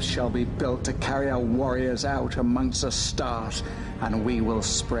gods, ships shall be built to carry our warriors out amongst the stars, and we will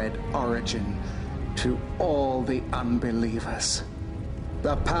spread origin to all the unbelievers.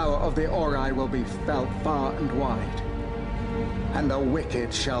 The power of the Ori will be felt far and wide, and the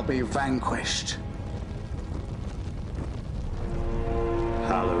wicked shall be vanquished.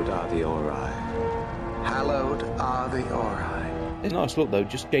 Hallowed are the Ori. Hallowed are the Ori. It's a nice look, though,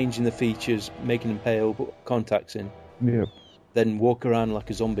 just changing the features, making them pale, put contacts in. Yep. Then walk around like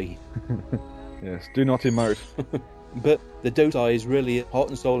a zombie. Yes, do not emote. But the Dotei is really heart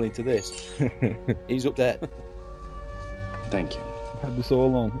and soul into this. He's up there. Thank you. Had this all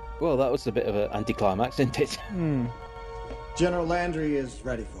along. Well, that was a bit of an anticlimax, isn't it? General Landry is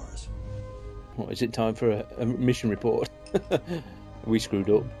ready for us. What, is it time for a mission report? We screwed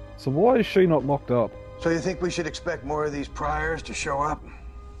up. So why is she not locked up? So you think we should expect more of these priors to show up?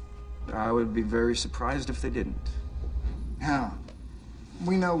 I would be very surprised if they didn't. How?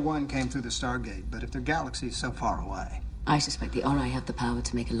 We know one came through the Stargate, but if their galaxy is so far away... I suspect the Ori have the power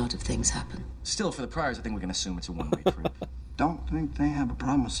to make a lot of things happen. Still, for the priors, I think we can assume it's a one-way trip. Don't think they have a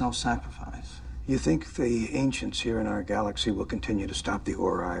problem with self-sacrifice. You think the ancients here in our galaxy will continue to stop the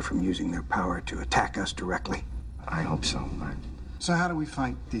Ori from using their power to attack us directly? I hope so. So how do we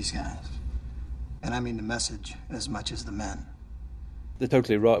fight these guys? And I mean the message as much as the men. They're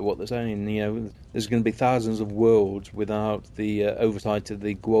totally right what they're saying. You know, there's going to be thousands of worlds without the oversight of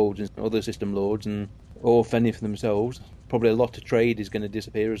the Gwolds and other system lords, and all fending for themselves. Probably a lot of trade is going to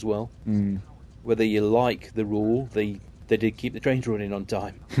disappear as well. Whether you like the rule, they did keep the trains running on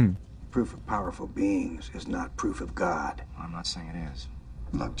time. Proof of powerful beings is not proof of God. I'm not saying it is.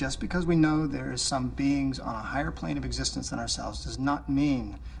 Look, just because we know there is some beings on a higher plane of existence than ourselves does not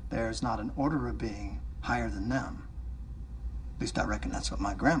mean there's not an order of being higher than them. At least I reckon that's what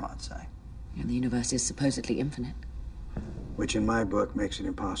my grandma'd say. And the universe is supposedly infinite. Which in my book makes it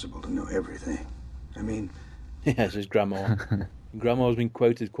impossible to know everything. I mean... Yes, his grandma. Grandma's been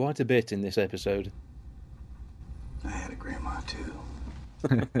quoted quite a bit in this episode. I had a grandma, too.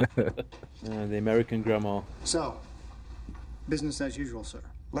 The American grandma. So, business as usual, sir.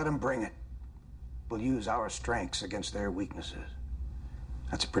 Let them bring it. We'll use our strengths against their weaknesses.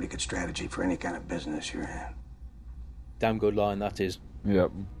 That's a pretty good strategy for any kind of business you're in. Damn good line, that is.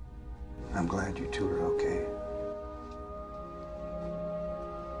 Yep. I'm glad you two are okay.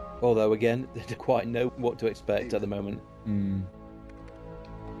 Although, again, they don't quite know what to expect at the moment.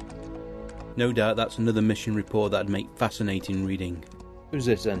 No doubt that's another mission report that'd make fascinating reading. Who's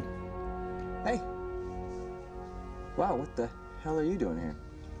this then? Hey. Wow, what the hell are you doing here?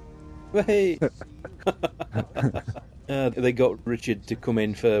 Hey! They got Richard to come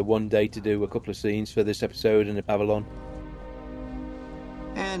in for one day to do a couple of scenes for this episode in Avalon.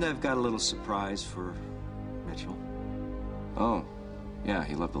 And I've got a little surprise for Mitchell. Oh, yeah,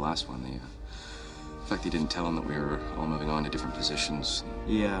 he loved the last one. The fact he didn't tell him that we were all moving on to different positions.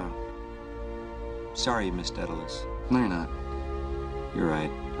 Yeah. Sorry you missed Daedalus. No, you're not. You're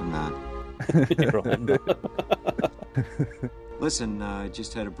right, I'm not. You're right. Listen, I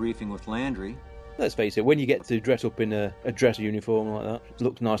just had a briefing with Landry. Let's face it, when you get to dress up in a dress uniform like that, it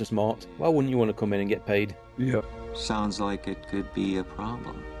looks nice and smart, why wouldn't you want to come in and get paid? Yep. Sounds like it could be a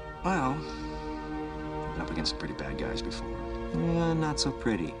problem. Well, I've been up against pretty bad guys before. Yeah, not so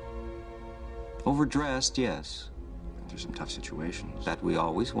pretty. Overdressed, yes. There's some tough situations. That we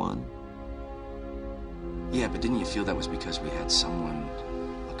always won. Yeah, but didn't you feel that was because we had someone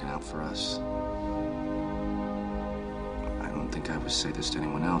looking out for us? I don't think I would say this to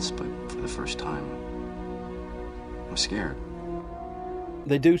anyone else, but for the first time, I'm scared.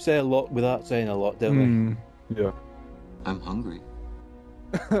 They do say a lot without saying a lot, don't they? Yeah. I'm hungry.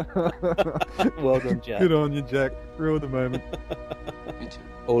 Well done, Jack. Good on you, Jack. Ruined the moment. Me too.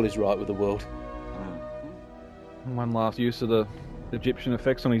 All is right with the world. One last use of the Egyptian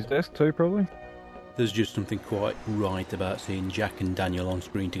effects on his desk too, probably. There's just something quite right about seeing Jack and Daniel on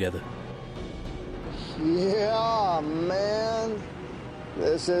screen together. Yeah, man.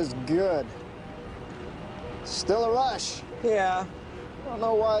 This is good. Still a rush. Yeah. I don't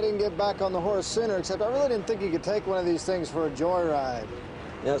know why I didn't get back on the horse sooner, except I really didn't think you could take one of these things for a joyride.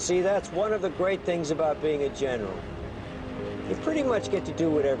 Now, see, that's one of the great things about being a general. You pretty much get to do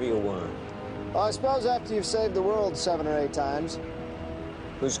whatever you want. Well, I suppose after you've saved the world 7 or 8 times.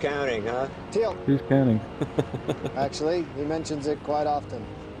 Who's counting, huh? Teal. Who's counting? Actually, he mentions it quite often.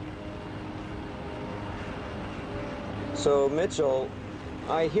 So, Mitchell,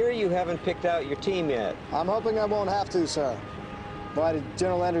 I hear you haven't picked out your team yet. I'm hoping I won't have to, sir. Why, did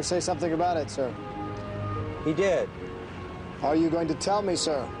General Anders say something about it, sir? He did. Are you going to tell me,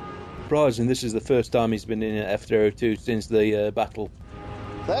 sir? Surprising, this is the first time he's been in F-02 since the battle.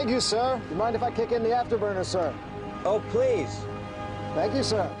 Thank you, sir. Do you mind if I kick in the afterburner, sir? Oh, please. Thank you,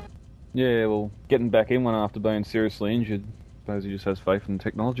 sir. Yeah, well, getting back in one after being seriously injured, I suppose he just has faith in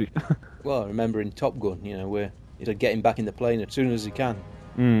technology. Well, I remember in Top Gun, where he's getting back in the plane as soon as he can.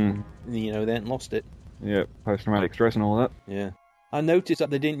 They hadn't lost it. Yeah, post-traumatic stress and all that. Yeah. I noticed that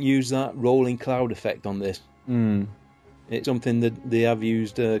they didn't use that rolling cloud effect on this. It's something that they have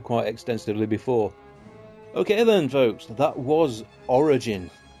used quite extensively before. Okay then, folks, that was Origin.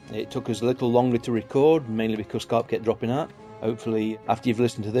 It took us a little longer to record, mainly because Skype kept dropping out. Hopefully, after you've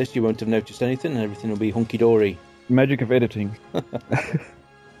listened to this, you won't have noticed anything and everything will be hunky-dory. Magic of editing.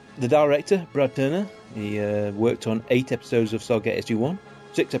 The director, Brad Turner, he worked on 8 episodes of Stargate SG-1,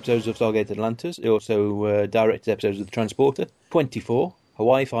 6 episodes of Stargate Atlantis. He also directed episodes of The Transporter, 24,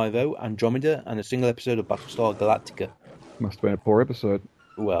 Hawaii Five-0, Andromeda, and a single episode of Battlestar Galactica. Must have been a poor episode.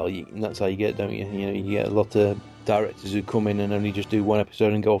 Well, that's how you get, don't you? You get a lot of directors who come in and only just do one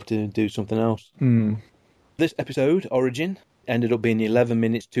episode and go off to do something else. This episode, Origin, ended up being 11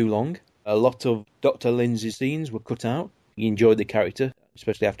 minutes too long. A lot of Dr. Lindsay's scenes were cut out. He enjoyed the character,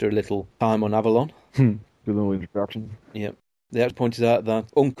 especially after a little time on Avalon. Good little introduction. Yep. They have pointed out that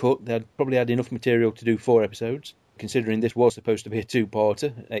uncut, they had probably had enough material to do 4 episodes. Considering this was supposed to be a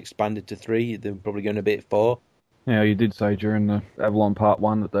 2-parter, expanded to 3, they were probably going a bit far. Yeah, you did say during the Avalon Part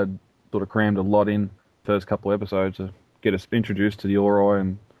 1 that they'd sort of crammed a lot in the first couple of episodes to get us introduced to the Ori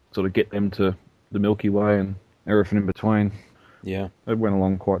and sort of get them to the Milky Way and everything in between. Yeah. It went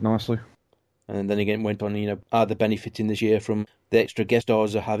along quite nicely. And then again went on, are they benefiting this year from the extra guest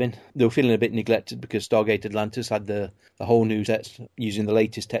stars they're having? They were feeling a bit neglected because Stargate Atlantis had the whole new sets using the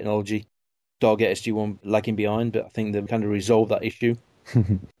latest technology. Stargate SG-1 lagging behind, but I think they've kind of resolved that issue.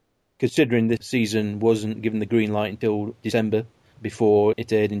 Considering this season wasn't given the green light until December, before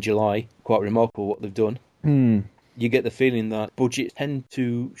it aired in July, quite remarkable what they've done. You get the feeling that budgets tend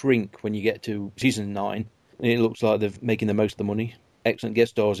to shrink when you get to season 9, and it looks like they're making the most of the money. Excellent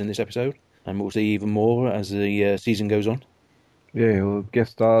guest stars in this episode, and we'll see even more as the season goes on. Yeah, well,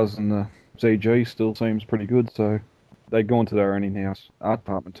 guest stars and the CG still seems pretty good, so they've gone to their own in-house art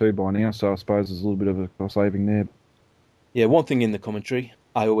department too by now, so I suppose there's a little bit of a cost saving there. Yeah, one thing in the commentary,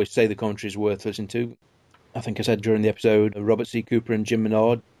 I always say the commentary is worth listening to. I think I said during the episode, Robert C. Cooper and Jim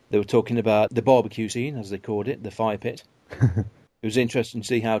Menard, they were talking about the barbecue scene, as they called it, the fire pit. It was interesting to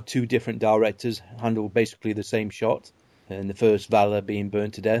see how 2 different directors handled basically the same shot. In the first, Vala being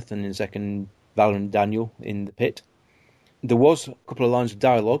burnt to death, and in the second, Vala and Daniel in the pit. There was a couple of lines of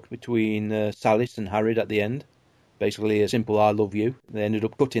dialogue between Salis and Harriet at the end. Basically a simple I love you. They ended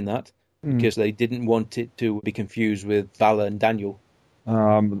up cutting that because they didn't want it to be confused with Vala and Daniel.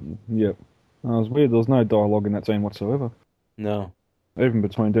 Yeah. It was weird, there was no dialogue in that scene whatsoever. No. Even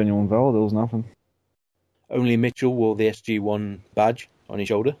between Daniel and Vala, there was nothing. Only Mitchell wore the SG-1 badge on his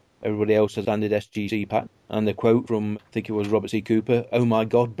shoulder. Everybody else has landed SGC pat. And the quote from, I think it was Robert C. Cooper, "Oh my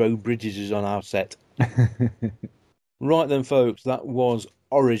God, Beau Bridges is on our set." Right then, folks, that was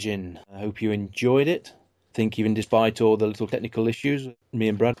Origin. I hope you enjoyed it. I think even despite all the little technical issues, me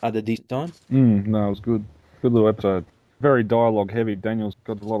and Brad had a decent time. No, it was good. Good little episode. Very dialogue heavy. Daniel's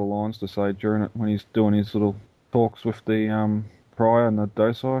got a lot of lines to say during it when he's doing his little talks with the Prior and the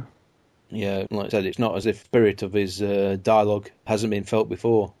Dosai. Yeah, like I said, it's not as if the spirit of his dialogue hasn't been felt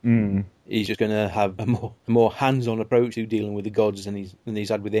before. He's just going to have a more hands-on approach to dealing with the gods than he's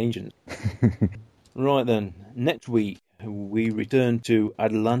had with the ancients. Right then, next week we return to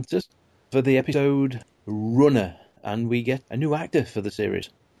Atlantis for the episode Runner, and we get a new actor for the series.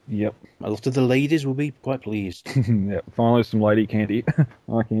 Yep. A lot of the ladies will be quite pleased. Yep, finally some lady candy.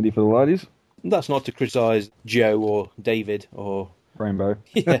 Eye candy for the ladies. That's not to criticise Joe or David or Rainbow.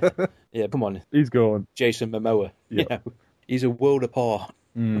 Yeah, come on. He's gone. Jason Momoa. Yep. You know, he's a world apart.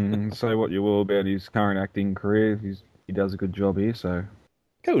 Say what you will about his current acting career, he does a good job here, so...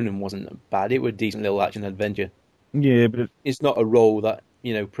 Conan wasn't bad. It was a decent little action adventure. Yeah, but... It's not a role that,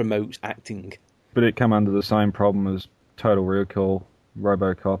 promotes acting. But it come under the same problem as Total Recall,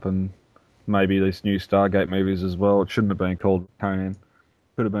 RoboCop, and maybe these new Stargate movies as well. It shouldn't have been called Conan.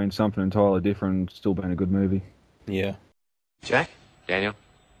 Could have been something entirely different and still been a good movie. Yeah. Jack? Daniel?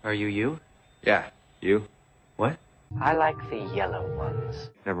 Are you? Yeah, you? What? I like the yellow ones.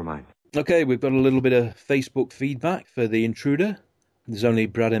 Never mind. Okay, we've got a little bit of Facebook feedback for The Intruder. There's only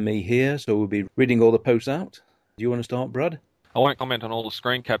Brad and me here, so we'll be reading all the posts out. Do you want to start, Brad? I won't comment on all the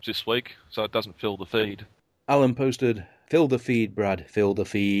screen caps this week, so it doesn't fill the feed. Alan posted, "Fill the feed, Brad, fill the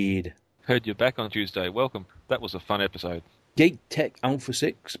feed." Heard you're back on Tuesday. Welcome. That was a fun episode. Gate Tech Alpha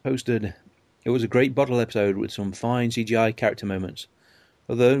 6 posted, "It was a great bottle episode with some fine CGI character moments.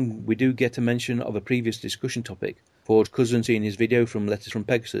 Although we do get a mention of a previous discussion topic, Ford's cousin seeing his video from Letters from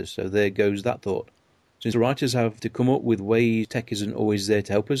Pegasus, so there goes that thought. Since the writers have to come up with ways tech isn't always there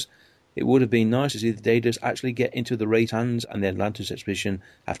to help us, it would have been nice to see the Daedalus actually get into the Wraith's hands and the Atlantis expedition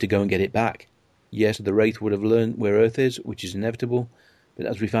have to go and get it back. Yes, the Wraith would have learned where Earth is, which is inevitable, but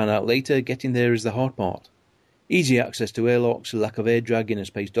as we found out later, getting there is the hard part. Easy access to airlocks, lack of air drag in a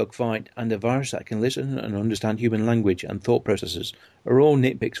space dogfight, and a virus that can listen and understand human language and thought processes are all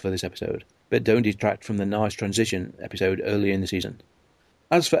nitpicks for this episode, but don't detract from the nice transition episode earlier in the season.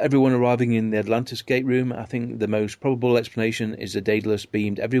 As for everyone arriving in the Atlantis gate room, I think the most probable explanation is the Daedalus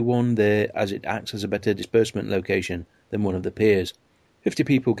beamed everyone there as it acts as a better disbursement location than one of the piers. 50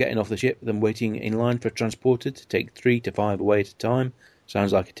 people getting off the ship, then waiting in line for a transporter to take 3 to 5 away at a time.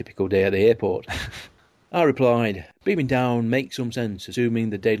 Sounds like a typical day at the airport. I replied, beaming down makes some sense, assuming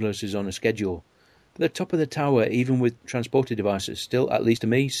the Daedalus is on a schedule. But the top of the tower, even with transporter devices, still, at least to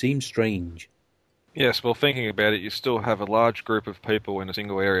me, seems strange. Yes, well, thinking about it, you still have a large group of people in a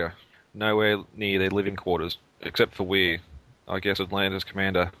single area, nowhere near their living quarters, except for Weir. I guess Atlantis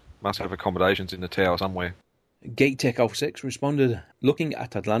commander must have accommodations in the tower somewhere. Gate Tech Alpha 6 responded, looking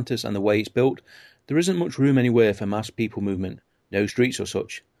at Atlantis and the way it's built, there isn't much room anywhere for mass people movement, no streets or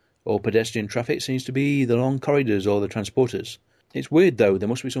such. All pedestrian traffic seems to be the long corridors or the transporters. It's weird though, there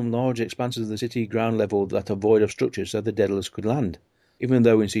must be some large expanses of the city ground level that are void of structure so the Daedalus could land. Even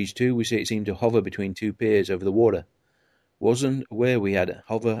though in Siege 2 we see it seem to hover between 2 piers over the water. Wasn't aware we had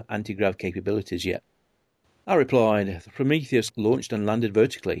hover anti-grav capabilities yet. I replied, the Prometheus launched and landed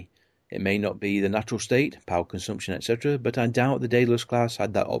vertically. It may not be the natural state, power consumption, etc., but I doubt the Daedalus class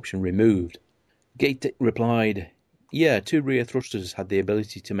had that option removed. Gate replied, yeah, 2 rear thrusters had the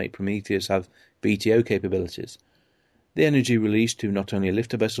ability to make Prometheus have VTO capabilities. The energy released to not only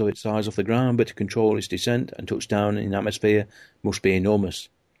lift a vessel its size off the ground, but to control its descent and touchdown in atmosphere must be enormous.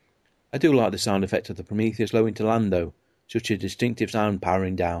 I do like the sound effect of the Prometheus lowering to land though, such a distinctive sound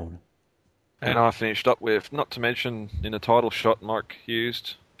powering down. And I finished up with, not to mention in the title shot Mike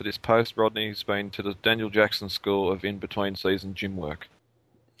used for this post, Rodney's been to the Daniel Jackson School of in-between season gym work.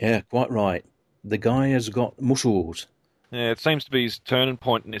 Yeah, quite right. The guy has got muscles. Yeah, it seems to be his turning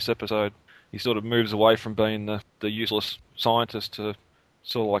point in this episode. He sort of moves away from being the useless scientist to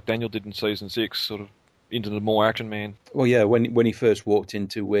sort of like Daniel did in Season 6, sort of into the more action man. Well, yeah, when he first walked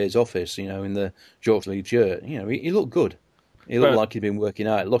into Weir's office, in the short-sleeved shirt, he looked good. He looked like he'd been working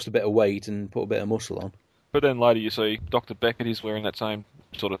out, lost a bit of weight and put a bit of muscle on. But then later you see Dr. Beckett is wearing that same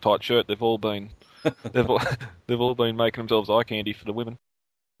sort of tight shirt. They've all been making themselves eye candy for the women.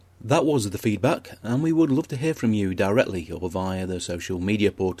 That was the feedback, and we would love to hear from you directly or via the social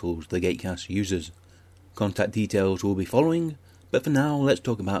media portals the Gatecast uses. Contact details will be following, but for now let's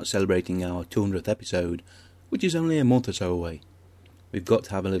talk about celebrating our 200th episode, which is only a month or so away. We've got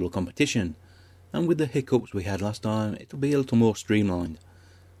to have a little competition, and with the hiccups we had last time, it'll be a little more streamlined.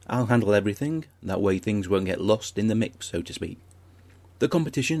 I'll handle everything, that way things won't get lost in the mix, so to speak. The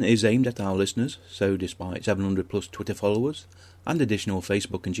competition is aimed at our listeners, so despite 700 plus Twitter followers and additional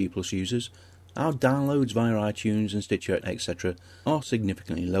Facebook and G+ users, our downloads via iTunes and Stitcher etc. are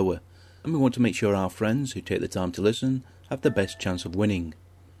significantly lower, and we want to make sure our friends who take the time to listen have the best chance of winning.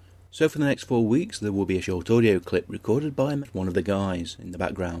 So for the next 4 weeks there will be a short audio clip recorded by one of the guys in the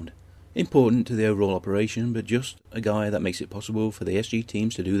background. Important to the overall operation, but just a guy that makes it possible for the SG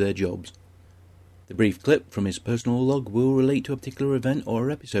teams to do their jobs. The brief clip from his personal log will relate to a particular event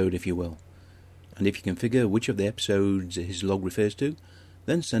or episode, if you will. And if you can figure which of the episodes his log refers to,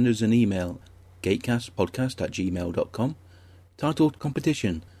 then send us an email, gatecastpodcast@gmail.com, titled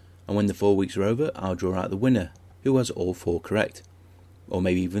Competition, and when the 4 weeks are over, I'll draw out the winner, who has all 4 correct. Or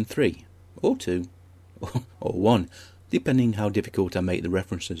maybe even 3, or 2, or 1. depending how difficult I make the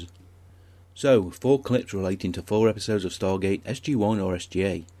references. So, 4 clips relating to 4 episodes of Stargate SG-1 or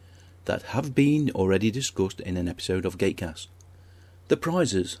SG-A that have been already discussed in an episode of Gatecast. The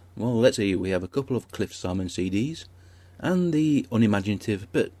prizes, well, let's see, we have a couple of Cliff Simon CDs, and the unimaginative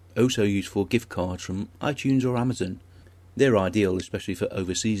but oh so useful gift cards from iTunes or Amazon. They're ideal, especially for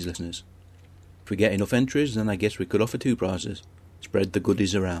overseas listeners. If we get enough entries, then I guess we could offer 2 prizes. Spread the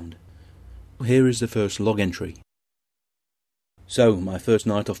goodies around. Here is the first log entry. So, my first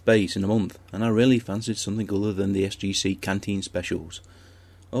night off base in a month, and I really fancied something other than the SGC canteen specials.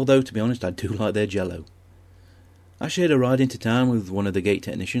 Although, to be honest, I do like their jello. I shared a ride into town with one of the gate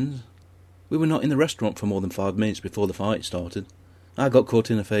technicians. We were not in the restaurant for more than 5 minutes before the fight started. I got caught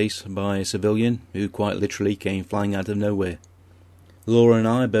in the face by a civilian who quite literally came flying out of nowhere. Laura and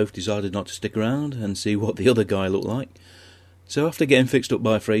I both decided not to stick around and see what the other guy looked like. So after getting fixed up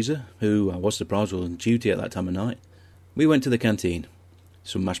by Fraser, who I was surprised was on duty at that time of night, we went to the canteen.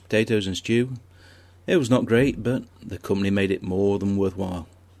 Some mashed potatoes and stew. It was not great, but the company made it more than worthwhile.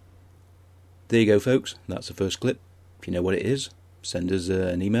 There you go, folks. That's the first clip. If you know what it is, send us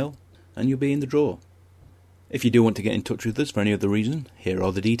an email and you'll be in the draw. If you do want to get in touch with us for any other reason, here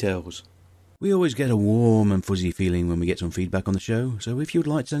are the details. We always get a warm and fuzzy feeling when we get some feedback on the show, so if you would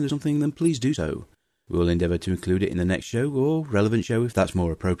like to send us something, then please do so. We will endeavour to include it in the next show or relevant show if that's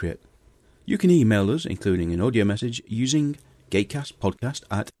more appropriate. You can email us, including an audio message, using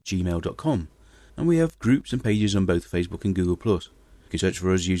gatecastpodcast@gmail.com, and we have groups and pages on both Facebook and Google+. You can search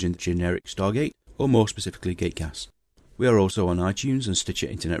for us using the generic Stargate, or more specifically Gatecast. We are also on iTunes and Stitcher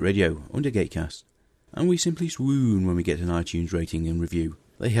Internet Radio under Gatecast, and we simply swoon when we get an iTunes rating and review.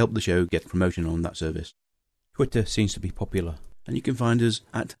 They help the show get promotion on that service. Twitter seems to be popular, and you can find us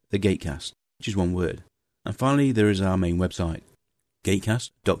at The Gatecast, which is one word. And finally, there is our main website,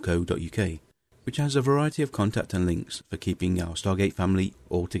 gatecast.co.uk, which has a variety of contact and links for keeping our Stargate family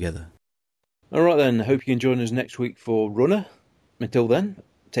all together. Alright then, hope you can join us next week for Runner. Until then,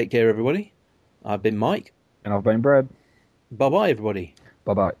 take care everybody. I've been Mike. And I've been Brad. Bye-bye everybody.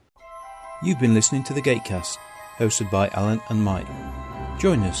 Bye-bye. You've been listening to The Gatecast, hosted by Alan and Mike.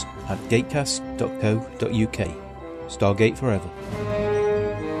 Join us at gatecast.co.uk. Stargate forever.